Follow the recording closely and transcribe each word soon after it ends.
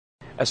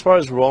As far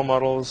as role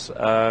models,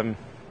 I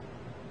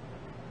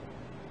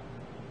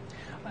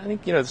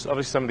think, there's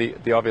obviously some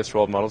of the obvious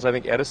role models. I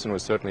think Edison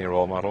was certainly a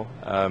role model,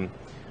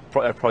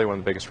 probably one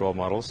of the biggest role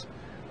models.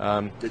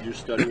 Did you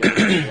study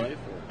Edison's life?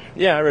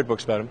 Yeah, I read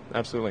books about him,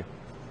 absolutely.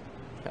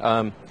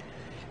 And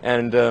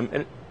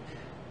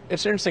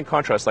it's an interesting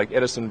contrast, like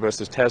Edison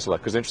versus Tesla,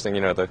 because interesting,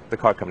 the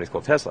car company is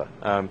called Tesla.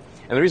 And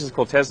the reason it's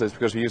called Tesla is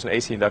because we use an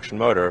AC induction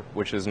motor,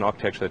 which is an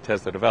architecture that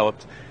Tesla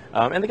developed.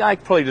 And the guy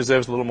probably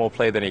deserves a little more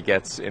play than he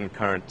gets in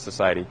current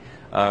society.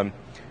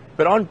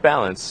 But on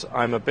balance,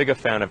 I'm a bigger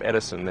fan of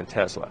Edison than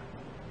Tesla,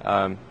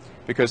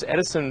 because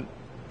Edison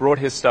brought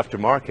his stuff to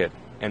market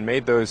and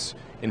made those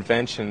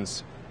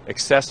inventions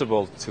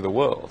accessible to the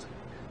world,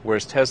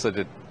 whereas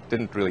Tesla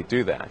didn't really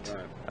do that.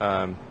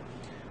 Right.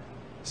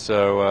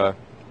 So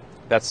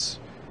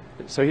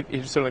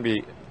he'd certainly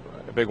be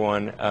a big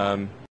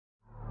one.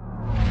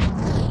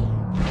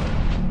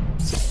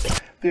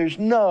 There's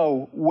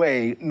no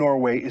way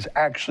Norway is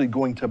actually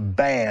going to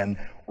ban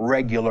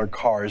regular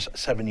cars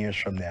 7 years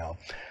from now.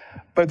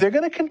 But they're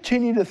going to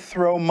continue to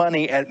throw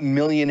money at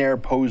millionaire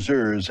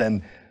poseurs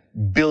and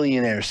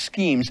billionaire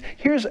schemes.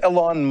 Here's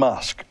Elon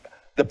Musk,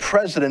 the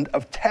president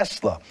of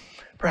Tesla,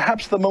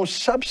 perhaps the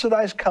most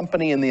subsidized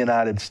company in the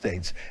United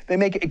States. They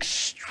make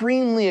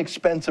extremely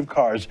expensive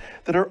cars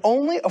that are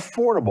only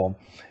affordable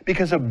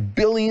because of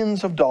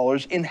billions of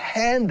dollars in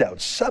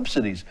handouts,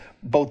 subsidies,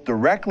 both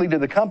directly to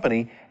the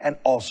company and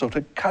also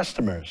to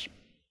customers.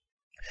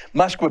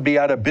 Musk would be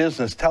out of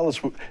business,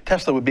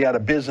 Tesla would be out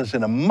of business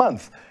in a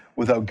month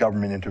without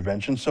government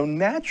intervention, so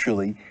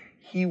naturally,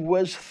 he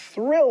was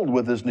thrilled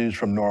with this news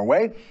from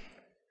Norway.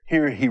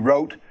 Here he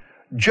wrote,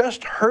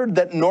 "Just heard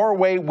that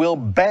Norway will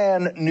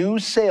ban new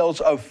sales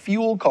of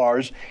fuel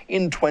cars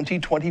in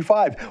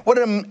 2025. What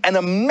an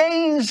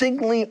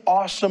amazingly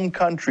awesome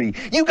country.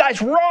 You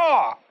guys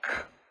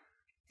rock!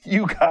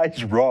 You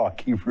guys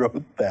rock," he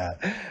wrote that.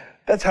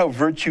 That's how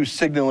virtue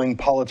signaling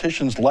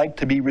politicians like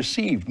to be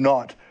received,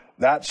 not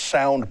 "that's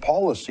sound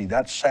policy,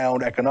 that's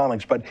sound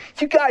economics," but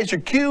 "you guys are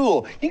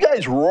cool, you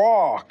guys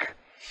rock."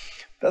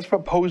 That's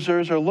what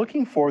posers are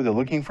looking for. They're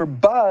looking for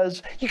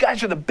buzz. You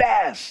guys are the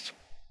best.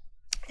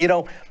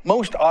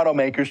 Most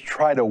automakers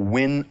try to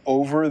win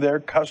over their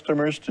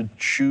customers to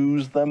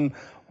choose them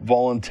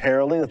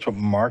voluntarily. That's what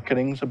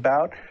marketing's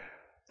about.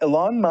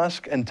 Elon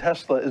Musk and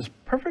Tesla is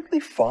perfectly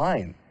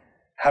fine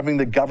having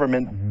the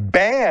government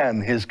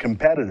ban his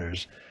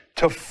competitors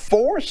to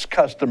force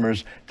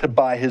customers to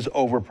buy his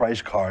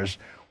overpriced cars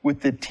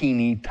with the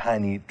teeny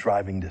tiny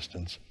driving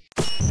distance.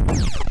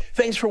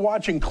 Thanks for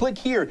watching. Click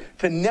here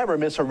to never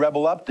miss a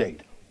Rebel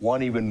update.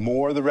 Want even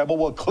more of the Rebel?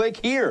 Well, click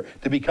here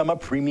to become a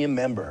premium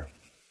member.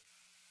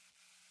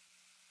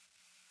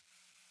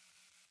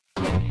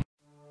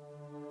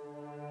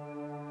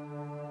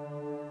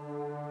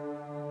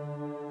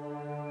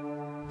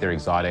 They're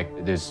exotic,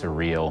 they're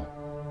surreal,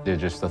 they're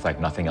just like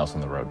nothing else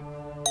on the road.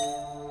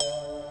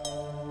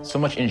 So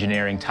much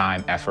engineering,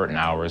 time, effort, and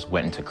hours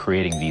went into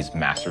creating these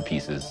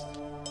masterpieces,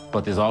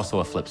 but there's also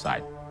a flip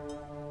side.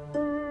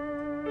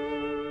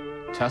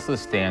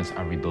 Tesla's stance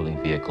on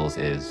rebuilding vehicles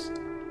is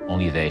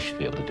only they should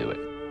be able to do it.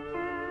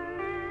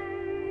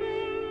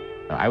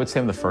 Now, I would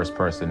say I'm the first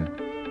person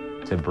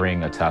to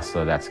bring a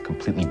Tesla that's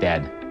completely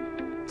dead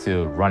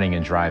to running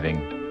and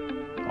driving,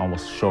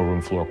 almost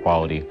showroom floor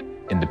quality,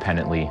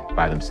 independently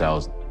by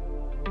themselves.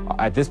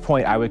 At this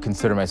point, I would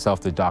consider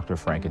myself the Dr.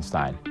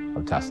 Frankenstein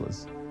of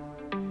Teslas.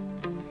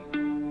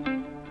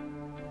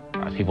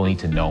 People need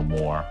to know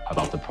more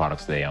about the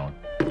products they own.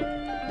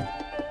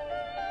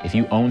 If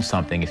you own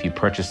something, if you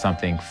purchase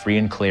something free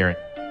and clear,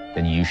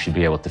 then you should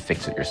be able to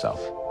fix it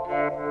yourself.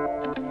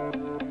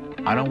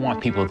 I don't want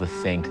people to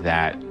think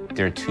that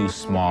they're too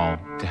small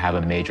to have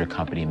a major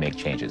company make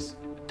changes.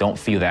 Don't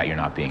feel that you're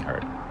not being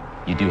heard.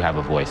 You do have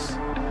a voice.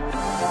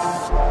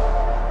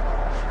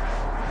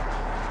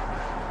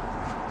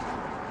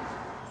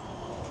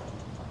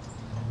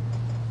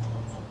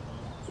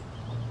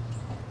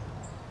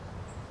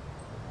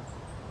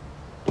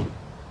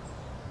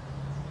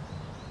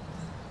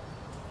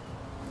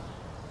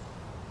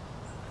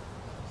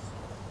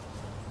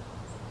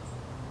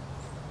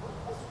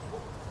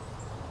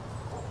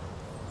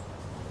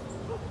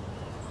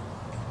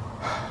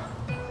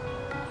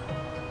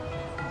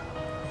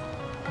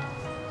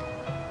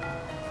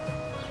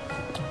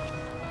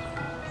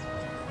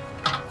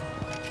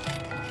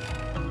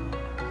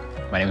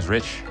 My name is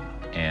Rich,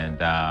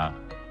 and I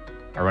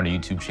run a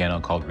YouTube channel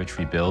called Rich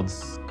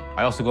Rebuilds.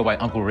 I also go by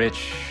Uncle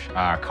Rich,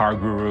 car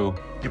guru.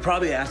 You're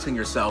probably asking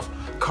yourself,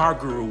 car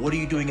guru, what are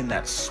you doing in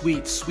that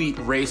sweet, sweet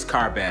race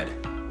car bed?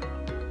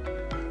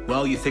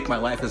 Well, you think my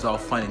life is all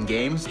fun and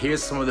games?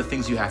 Here's some of the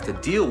things you have to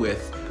deal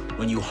with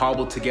when you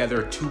hobble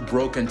together two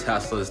broken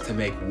Teslas to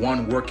make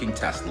one working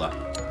Tesla.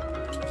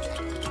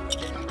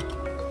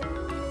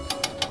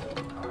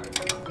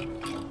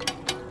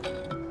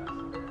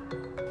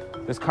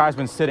 This car's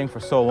been sitting for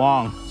so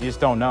long, you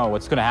just don't know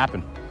what's gonna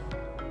happen.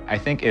 I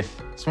think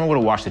if someone would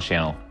have watched the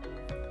channel,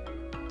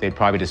 they'd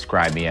probably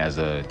describe me as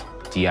a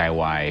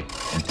DIY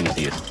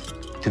enthusiast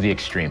to the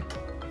extreme.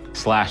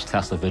 slash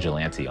Tesla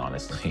vigilante,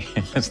 honestly.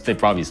 They'd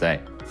probably say.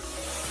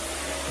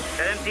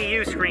 That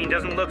MCU screen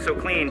doesn't look so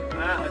clean.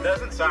 It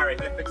doesn't? Sorry,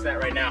 I fix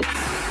that right now.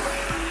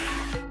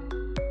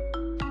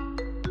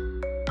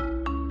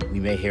 We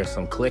may hear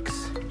some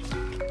clicks.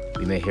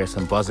 We may hear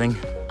some buzzing.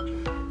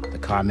 The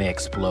car may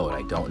explode.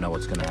 I don't know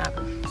what's gonna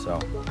happen, so.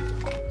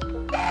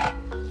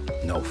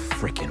 No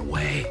freaking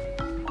way.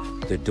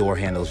 The door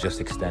handle's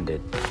just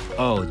extended.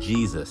 Oh,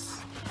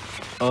 Jesus.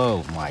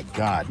 Oh, my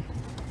God.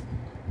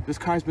 This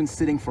car's been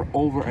sitting for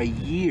over a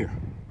year.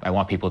 I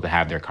want people to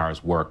have their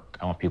cars work.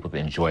 I want people to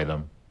enjoy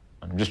them.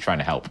 I'm just trying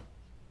to help.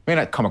 May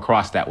not come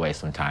across that way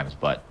sometimes,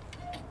 but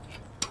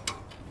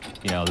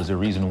you know, there's a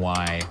reason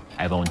why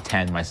I've owned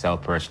 10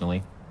 myself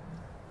personally.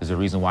 There's a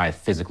reason why I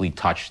physically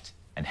touched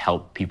and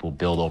helped people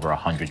build over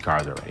 100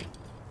 cars already.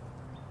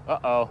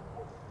 Uh-oh.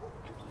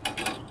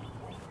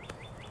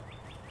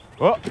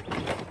 Oh.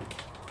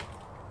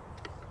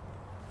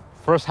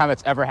 First time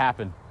it's ever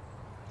happened.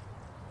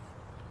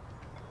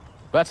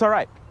 But that's all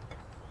right.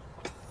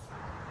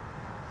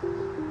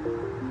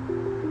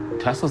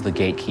 Tesla's the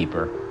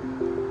gatekeeper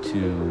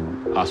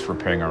to us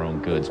repairing our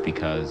own goods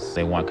because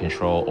they want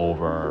control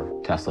over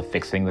Tesla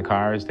fixing the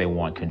cars. They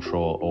want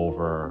control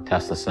over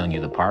Tesla selling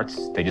you the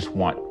parts. They just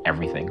want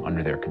everything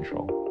under their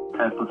control.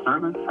 Tesla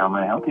service, how may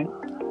I help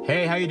you?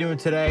 Hey, how you doing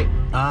today?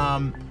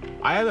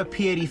 I have a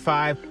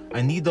P85.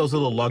 I need those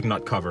little lug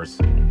nut covers.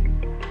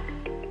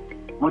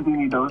 What do you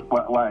need those?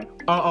 Why?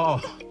 Oh.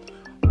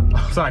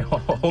 Sorry,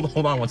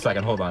 hold on one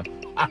second, hold on.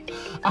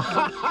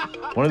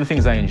 One of the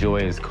things I enjoy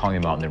is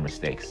calling them out on their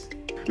mistakes.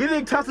 You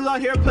think Tesla's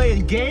out here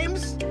playing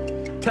games?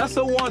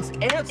 Tesla wants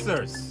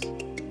answers.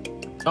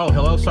 Oh,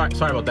 hello, sorry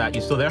about that.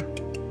 You still there?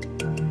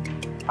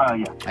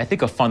 Yeah. I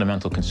think a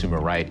fundamental consumer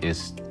right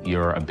is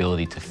your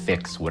ability to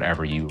fix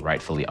whatever you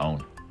rightfully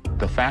own.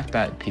 The fact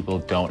that people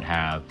don't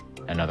have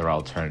another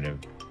alternative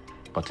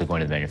but to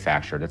going to the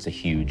manufacturer, that's a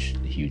huge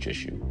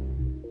issue.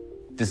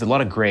 There's a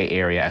lot of gray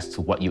area as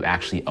to what you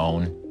actually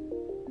own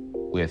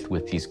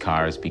with these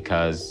cars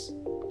because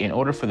in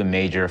order for the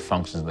major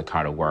functions of the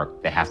car to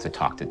work, they have to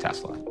talk to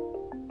Tesla.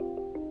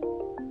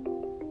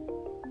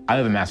 I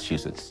live in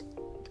Massachusetts,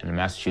 and in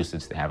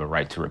Massachusetts, they have a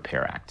Right to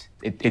Repair Act.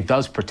 It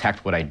does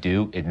protect what I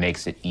do. It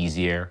makes it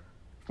easier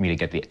for me to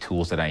get the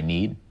tools that I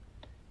need.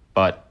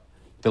 But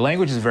the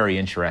language is very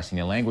interesting.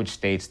 The language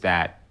states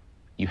that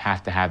you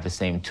have to have the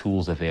same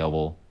tools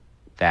available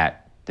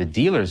that the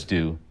dealers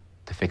do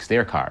to fix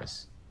their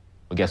cars.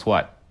 Well, guess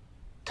what?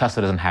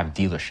 Tesla doesn't have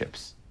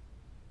dealerships.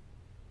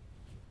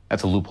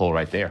 That's a loophole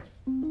right there.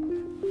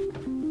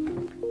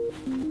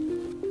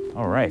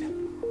 All right.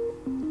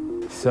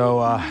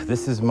 So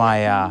this is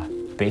my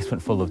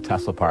basement full of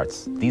Tesla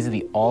parts. These are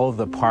all of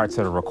the parts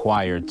that are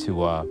required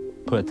to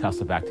put a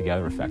Tesla back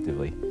together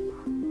effectively.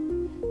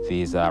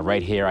 These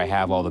right here, I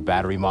have all the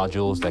battery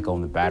modules that go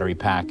in the battery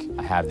pack.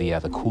 I have the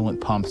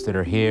coolant pumps that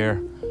are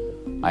here.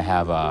 I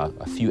have a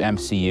few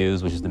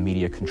MCUs, which is the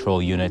media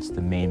control units,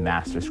 the main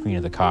master screen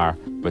of the car.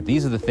 But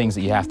these are the things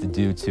that you have to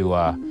do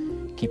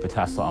to keep a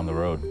Tesla on the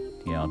road.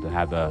 You know, to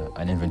have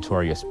an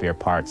inventory of spare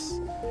parts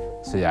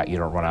so that you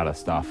don't run out of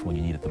stuff when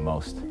you need it the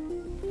most.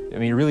 I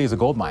mean, it really is a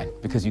gold mine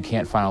because you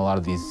can't find a lot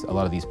of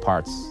these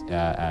parts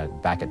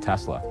back at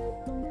Tesla.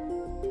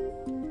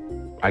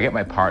 I get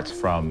my parts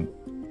from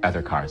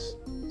other cars.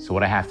 So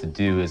what I have to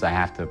do is I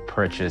have to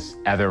purchase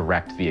other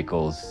wrecked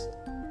vehicles,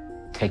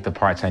 take the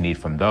parts I need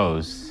from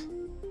those,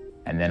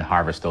 and then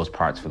harvest those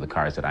parts for the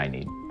cars that I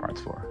need parts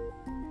for.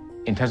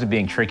 In terms of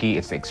being tricky,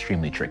 it's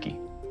extremely tricky.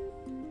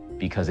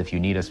 Because if you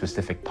need a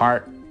specific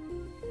part,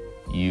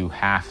 you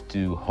have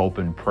to hope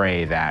and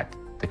pray that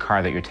the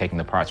car that you're taking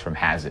the parts from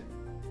has it.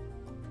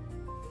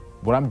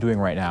 What I'm doing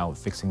right now,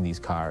 fixing these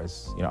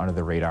cars, you know, under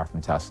the radar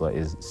from Tesla,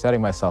 is setting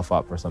myself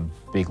up for some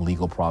big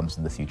legal problems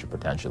in the future,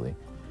 potentially.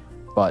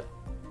 But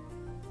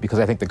because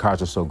I think the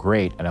cars are so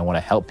great and I want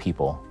to help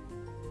people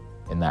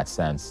in that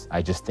sense,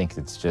 I just think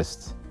it's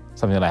just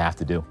something that I have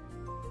to do.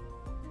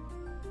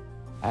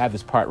 I have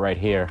this part right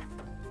here.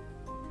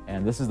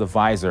 And this is the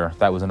visor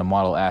that was in a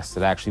Model S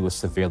that actually was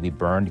severely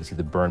burned. You can see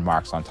the burn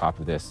marks on top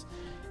of this.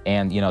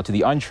 And, you know, to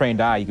the untrained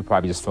eye, you could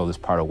probably just throw this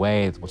part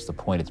away. What's the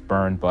point? It's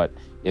burned. But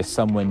if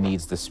someone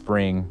needs the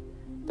spring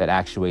that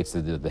actuates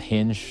the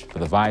hinge for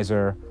the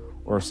visor,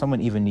 or if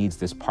someone even needs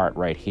this part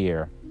right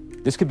here,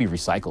 this could be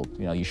recycled.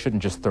 You know, you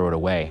shouldn't just throw it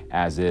away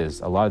as is.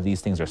 A lot of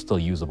these things are still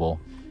usable.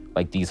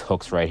 Like these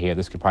hooks right here,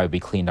 this could probably be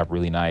cleaned up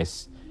really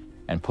nice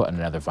and put in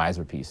another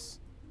visor piece.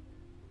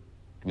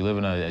 We live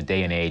in a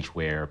day and age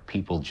where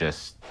people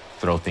just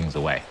throw things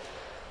away.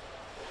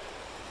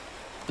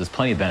 There's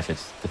plenty of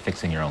benefits to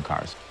fixing your own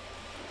cars.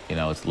 You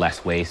know, it's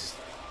less waste,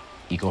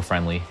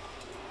 eco-friendly,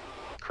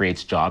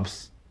 creates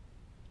jobs,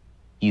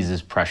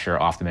 eases pressure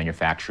off the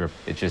manufacturer.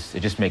 It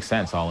just makes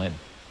sense all in.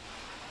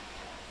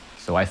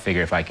 So I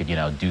figure if I could, you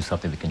know, do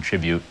something to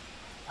contribute,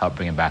 help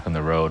bring them back on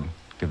the road,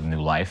 give them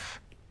new life,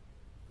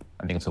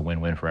 I think it's a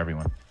win-win for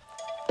everyone.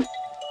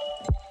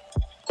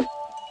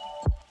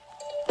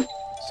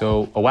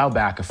 So a while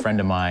back, a friend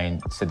of mine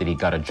said that he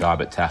got a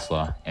job at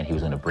Tesla and he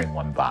was going to bring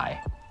one by.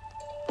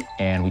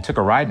 And we took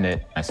a ride in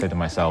it. I said to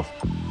myself,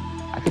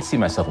 I could see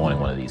myself owning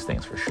one of these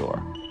things for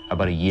sure.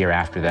 About a year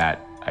after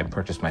that, I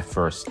purchased my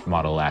first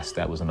Model S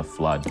that was in a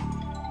flood,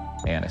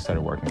 and I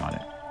started working on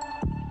it.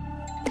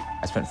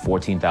 I spent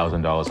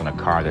 $14,000 on a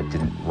car that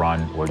didn't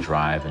run or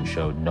drive and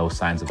showed no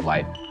signs of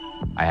life.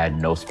 I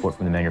had no support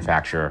from the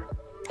manufacturer.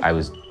 I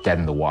was dead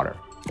in the water.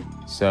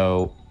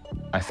 So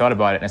I thought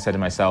about it and I said to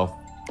myself,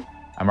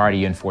 I'm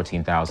already in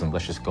 $14,000,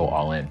 let's just go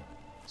all in.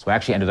 So I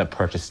actually ended up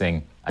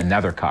purchasing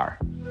another car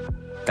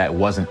that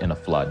wasn't in a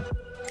flood.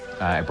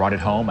 I brought it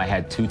home. I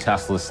had 2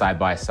 Teslas side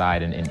by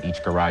side in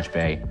each garage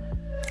bay.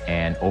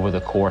 And over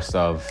the course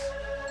of,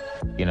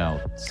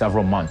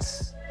 several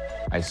months,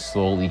 I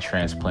slowly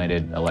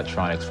transplanted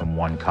electronics from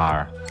one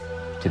car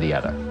to the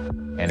other.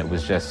 And it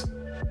was just,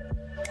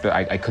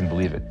 I couldn't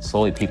believe it.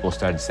 Slowly people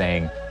started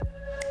saying,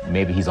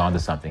 maybe he's onto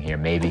something here.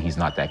 Maybe he's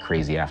not that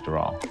crazy after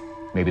all.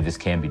 Maybe this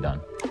can be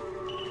done.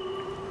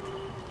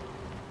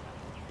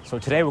 So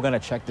today we're gonna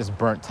check this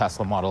burnt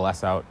Tesla Model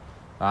S out.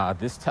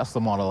 This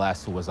Tesla Model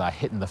S was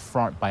hit in the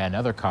front by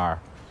another car.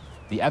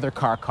 The other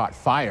car caught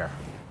fire.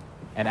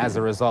 And as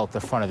a result,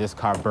 the front of this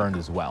car burned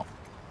as well.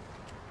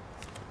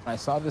 When I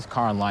saw this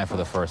car online for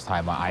the first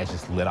time, my eyes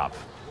just lit up.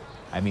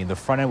 I mean, the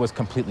front end was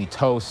completely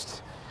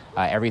toast.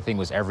 Everything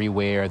was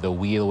everywhere. The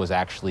wheel was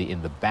actually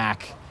in the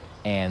back,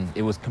 and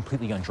it was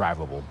completely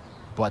undrivable.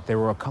 But there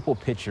were a couple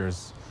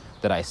pictures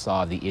that I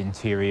saw. The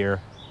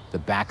interior, the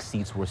back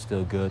seats were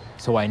still good.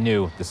 So I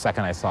knew the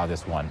second I saw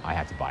this one, I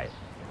had to buy it.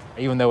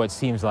 Even though it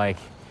seems like,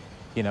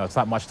 it's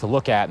not much to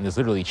look at, and there's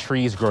literally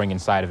trees growing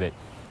inside of it,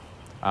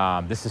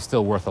 this is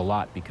still worth a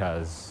lot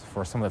because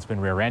for someone that's been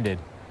rear-ended,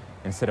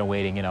 instead of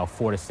waiting,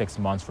 4 to 6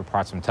 months for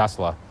parts from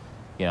Tesla,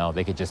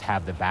 they could just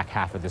have the back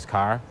half of this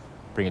car,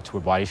 bring it to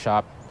a body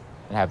shop,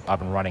 and have it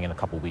up and running in a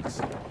couple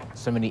weeks.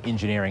 So many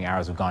engineering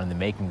hours have gone into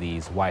making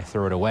these. Why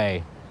throw it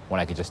away when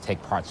I could just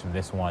take parts from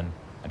this one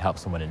and help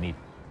someone in need?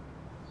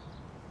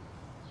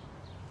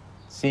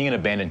 Seeing an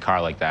abandoned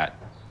car like that,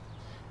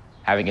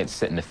 having it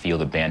sit in the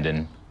field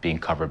abandoned, being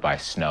covered by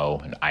snow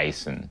and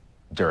ice and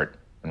dirt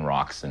and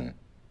rocks, and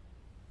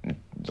it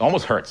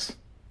almost hurts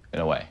in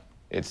a way.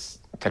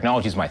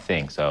 Technology is my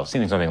thing, so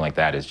seeing something like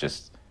that is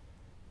just,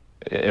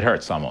 it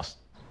hurts almost.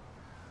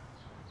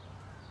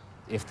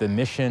 If the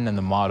mission and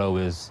the motto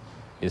is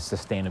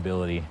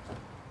sustainability,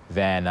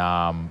 then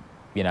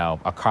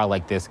a car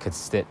like this could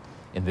sit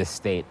in this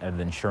state at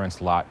an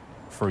insurance lot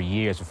for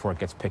years before it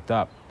gets picked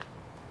up.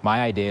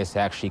 My idea is to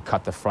actually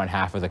cut the front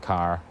half of the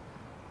car,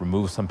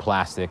 remove some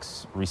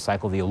plastics,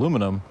 recycle the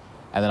aluminum,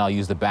 and then I'll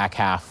use the back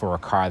half for a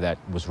car that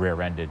was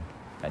rear-ended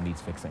that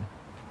needs fixing.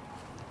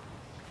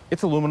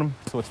 It's aluminum,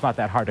 so it's not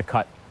that hard to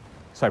cut.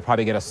 So I'd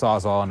probably get a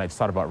Sawzall and I'd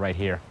start about right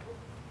here.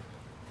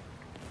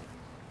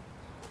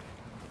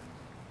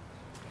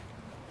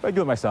 But I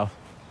do it myself,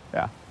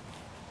 yeah.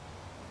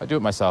 I do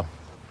it myself.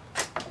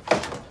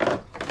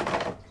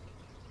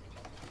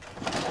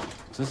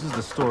 So this is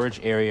the storage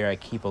area I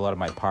keep a lot of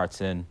my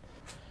parts in.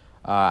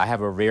 I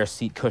have a rear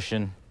seat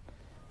cushion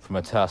from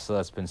a Tesla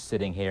that's been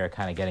sitting here,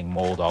 kind of getting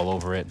mold all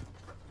over it.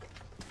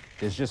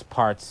 There's just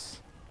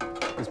parts,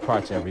 there's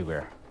parts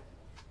everywhere.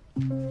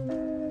 I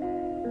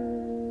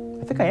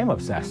think I am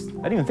obsessed. I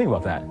didn't even think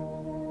about that.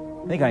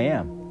 I think I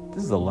am.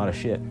 This is a lot of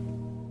shit.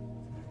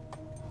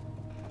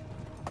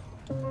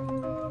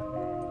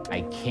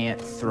 I can't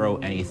throw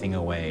anything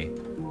away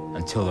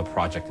until the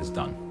project is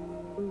done.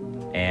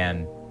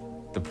 And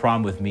the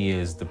problem with me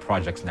is the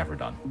project's never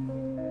done.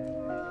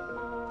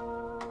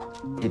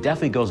 It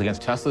definitely goes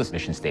against Tesla's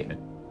mission statement.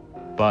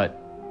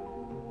 But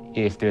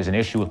if there's an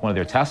issue with one of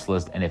their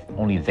Teslas, and if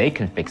only they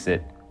can fix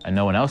it and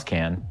no one else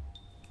can,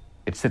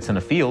 it sits in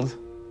a field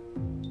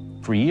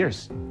for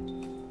years.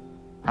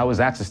 How is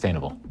that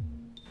sustainable?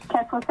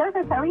 Tesla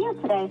Service, how are you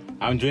today?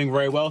 I'm doing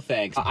very well,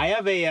 thanks. I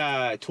have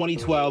a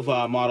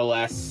 2012 Model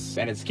S,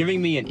 and it's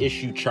giving me an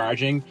issue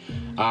charging.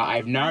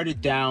 I've narrowed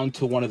it down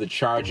to one of the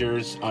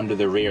chargers under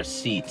the rear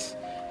seat.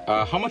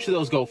 How much do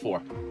those go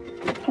for?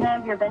 Can I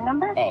have your VIN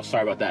number? Oh,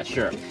 sorry about that,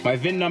 sure. My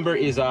VIN number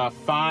is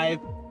 5.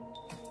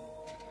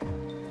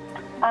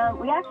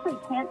 We actually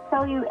can't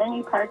sell you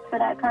any parts for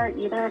that car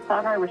either. It's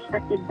on our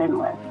restricted VIN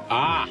list.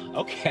 Ah,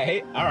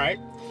 okay, all right.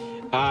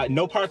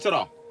 No parts at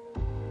all?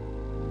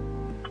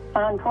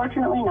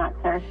 Unfortunately not,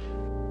 sir.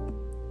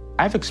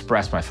 I've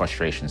expressed my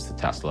frustrations to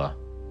Tesla,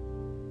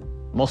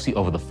 mostly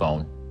over the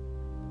phone,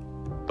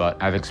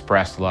 but I've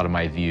expressed a lot of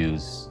my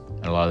views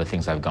and a lot of the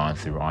things I've gone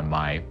through on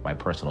my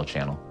personal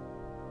channel.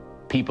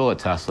 People at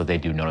Tesla, they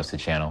do notice the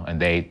channel,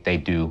 and they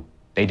do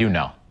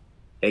know.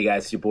 Hey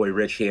guys, it's your boy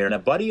Rich here, and a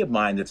buddy of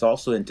mine that's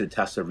also into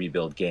Tesla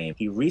rebuild game.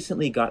 He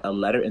recently got a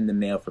letter in the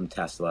mail from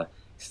Tesla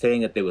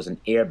stating that there was an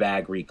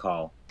airbag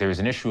recall. There was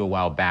an issue a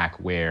while back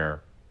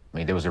where,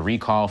 there was a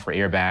recall for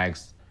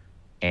airbags,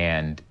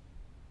 and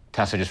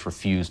Tesla just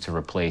refused to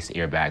replace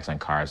airbags on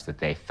cars that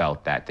they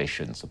felt that they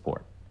shouldn't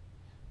support.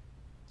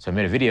 So I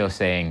made a video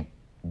saying,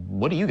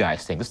 what do you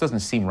guys think? This doesn't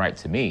seem right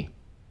to me.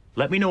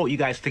 Let me know what you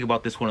guys think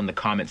about this one in the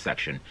comment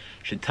section.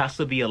 Should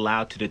Tesla be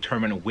allowed to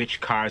determine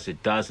which cars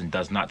it does and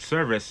does not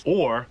service,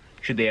 or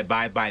Should they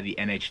abide by the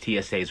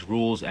NHTSA's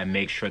rules and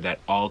make sure that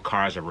all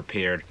cars are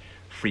repaired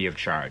free of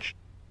charge?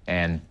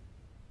 And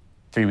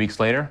 3 weeks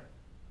later,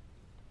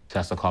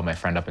 Tesla called my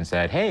friend up and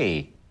said,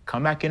 hey,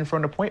 come back in for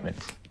an appointment.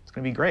 It's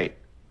gonna be great.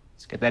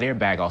 Let's get that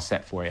airbag all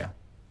set for you.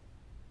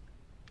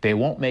 They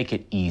won't make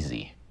it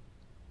easy,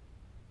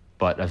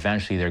 but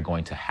eventually they're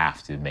going to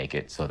have to make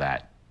it so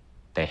that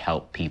they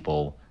help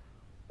people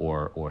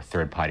or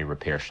third-party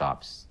repair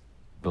shops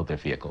build their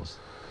vehicles.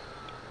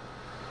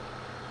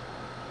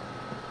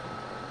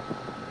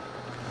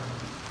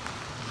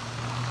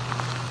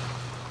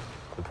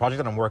 The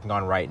project that I'm working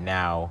on right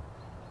now,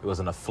 it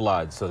was in a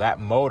flood, so that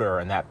motor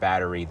and that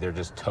battery, they're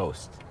just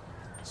toast.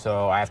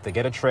 So I have to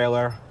get a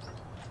trailer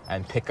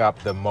and pick up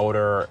the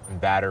motor and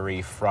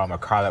battery from a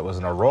car that was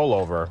in a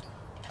rollover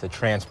to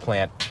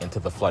transplant into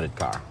the flooded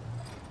car.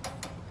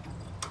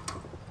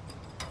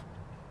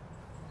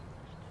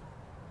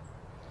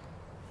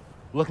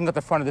 Looking at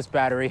the front of this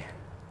battery,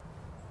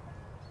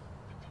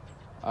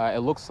 it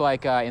looks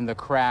like in the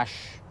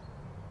crash,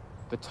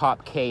 the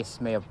top case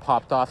may have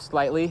popped off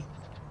slightly.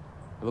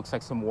 It looks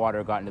like some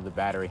water got into the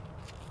battery.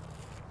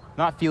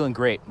 Not feeling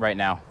great right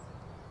now.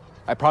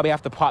 I probably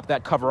have to pop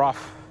that cover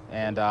off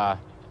and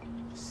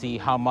see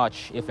how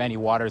much, if any,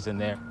 water's in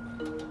there.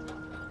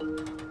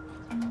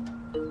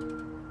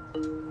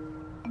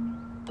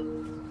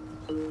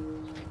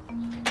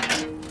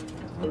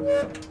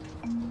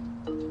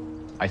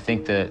 I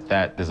think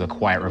that there's a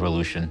quiet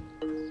revolution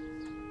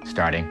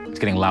starting. It's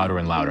getting louder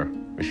and louder,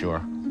 for sure.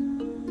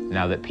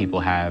 Now that people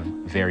have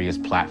various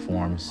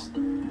platforms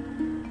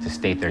to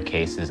state their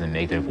cases and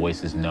make their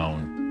voices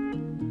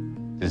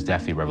known, there's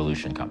definitely a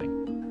revolution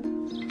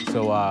coming.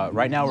 So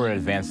right now we're at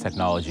Advanced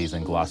Technologies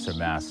in Gloucester,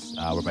 Mass.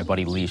 We're at my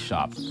buddy Lee's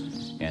shop.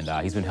 And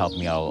he's been helping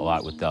me out a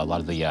lot with a lot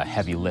of the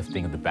heavy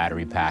lifting of the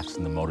battery packs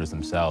and the motors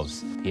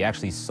themselves. He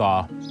actually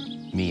saw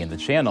me in the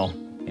channel,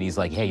 and he's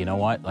like, hey, you know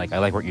what? Like, I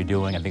like what you're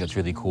doing. I think it's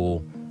really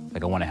cool.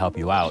 Like, I want to help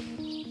you out.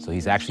 So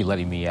he's actually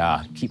letting me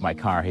keep my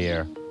car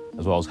here,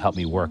 as well as help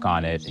me work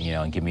on it, you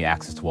know, and give me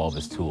access to all of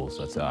his tools.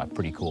 So it's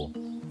pretty cool.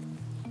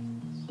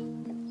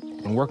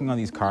 When working on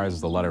these cars,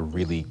 there's a lot of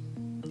really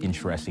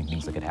interesting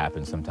things that could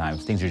happen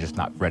sometimes, things you're just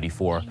not ready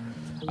for.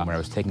 When I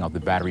was taking out the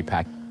battery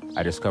pack,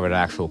 I discovered an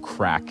actual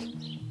crack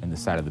in the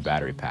side of the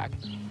battery pack.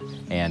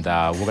 And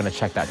we're gonna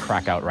check that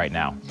crack out right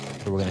now.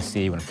 So we're gonna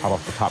see, we're gonna pop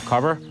off the top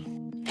cover,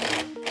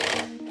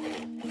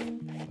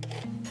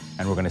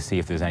 and we're gonna see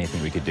if there's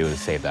anything we could do to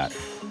save that.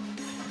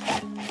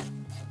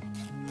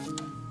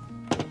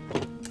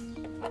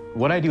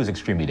 What I do is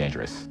extremely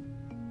dangerous.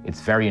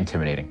 It's very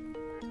intimidating.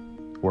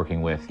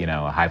 Working with, you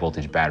know, a high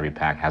voltage battery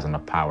pack has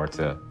enough power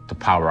to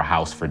power a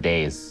house for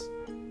days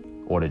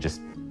or to just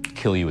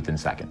kill you within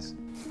seconds.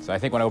 So I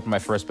think when I opened my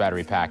first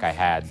battery pack, I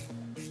had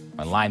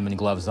my lineman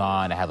gloves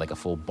on, I had like a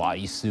full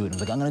body suit, and I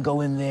was like, I'm gonna go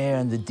in there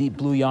in the deep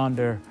blue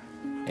yonder.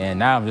 And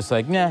now I'm just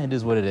like, nah, it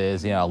is what it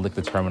is. You know, I'll lick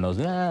the terminals,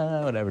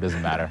 whatever, it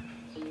doesn't matter.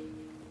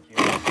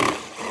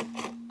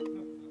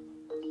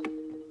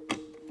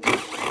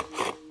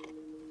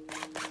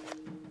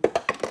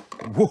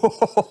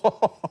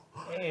 Whoa!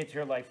 Hey, it's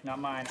your life, not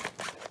mine.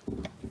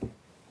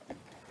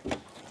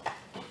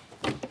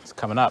 It's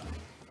coming up.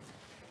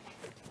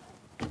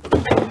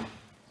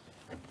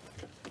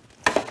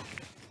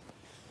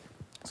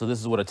 So this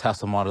is what a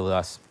Tesla Model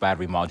S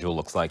battery module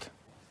looks like.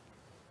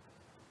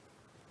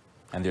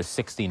 And there's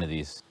 16 of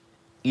these.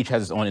 Each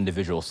has its own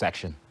individual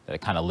section that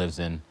it kind of lives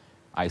in,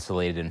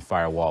 isolated and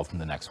firewalled from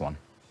the next one.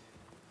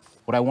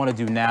 What I want to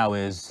do now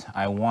is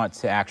I want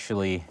to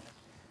actually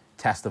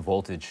test the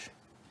voltage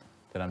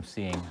that I'm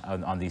seeing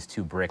on these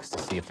two bricks to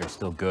see if they're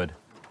still good.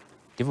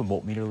 Do you have a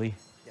voltmeter, Lee?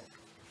 Yeah.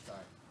 Sorry.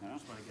 I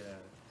just want to get a...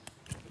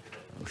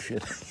 Oh,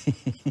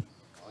 shit.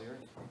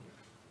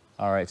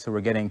 All right, so we're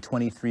getting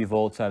 23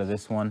 volts out of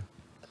this one,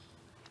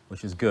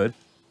 which is good.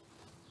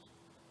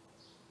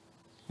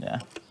 Yeah,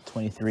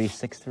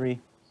 23.63.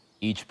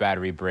 Each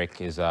battery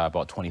brick is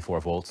about 24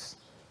 volts.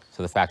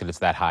 So the fact that it's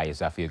that high is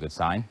definitely a good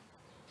sign.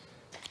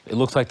 It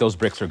looks like those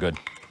bricks are good.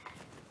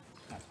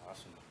 That's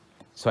awesome.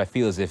 So I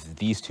feel as if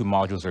these two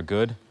modules are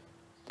good,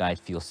 then I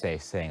feel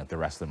safe saying that the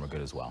rest of them are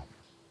good as well.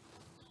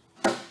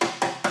 You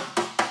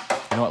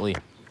know what, Lee?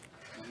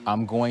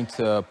 I'm going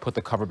to put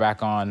the cover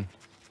back on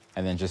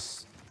and then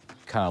just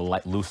kind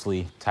of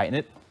loosely tighten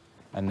it,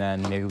 and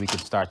then maybe we could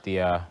start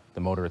the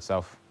motor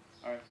itself.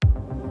 All right.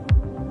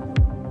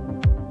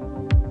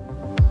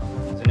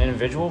 As an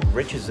individual,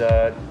 Rich is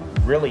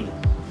really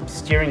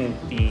steering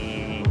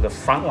the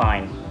front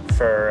line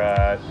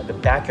for the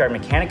backyard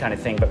mechanic kind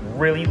of thing, but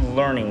really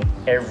learning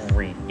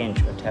every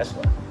inch of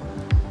Tesla.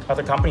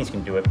 Other companies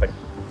can do it, but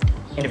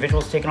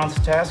individuals taking on this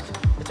task,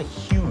 it's a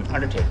huge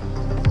undertaking.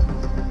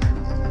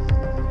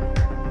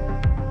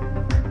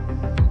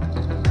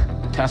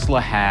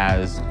 Tesla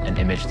has an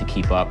image to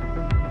keep up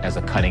as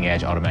a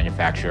cutting-edge auto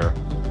manufacturer.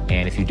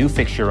 And if you do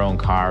fix your own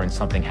car and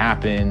something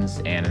happens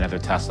and another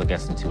Tesla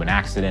gets into an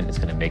accident, it's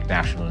going to make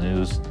national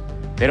news.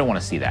 They don't want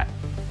to see that.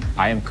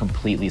 I am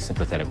completely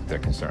sympathetic with their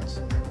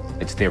concerns.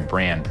 It's their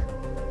brand.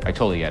 I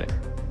totally get it.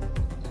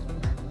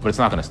 But it's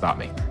not going to stop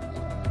me.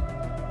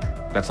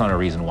 That's not a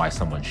reason why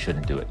someone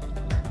shouldn't do it.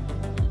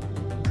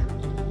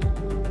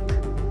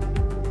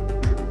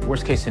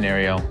 Worst case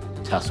scenario,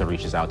 Tesla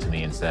reaches out to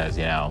me and says,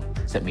 you know,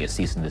 sent me a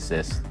cease and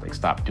desist, like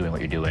stop doing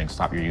what you're doing,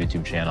 stop your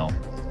YouTube channel,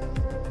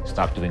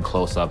 stop doing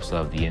close-ups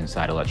of the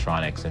inside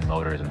electronics and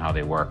motors and how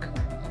they work.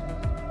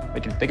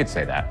 They could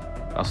say that.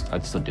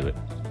 I'd still do it.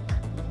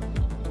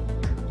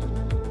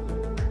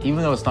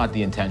 Even though it's not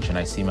the intention,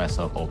 I see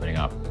myself opening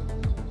up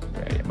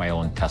my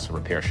own Tesla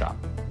repair shop.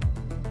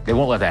 They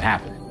won't let that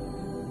happen,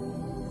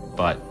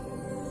 but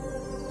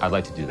I'd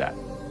like to do that.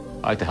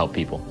 I like to help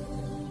people.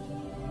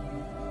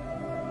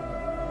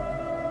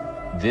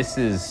 This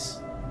is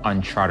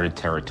uncharted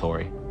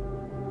territory.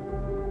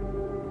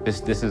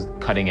 This is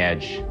cutting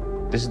edge.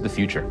 This is the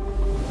future.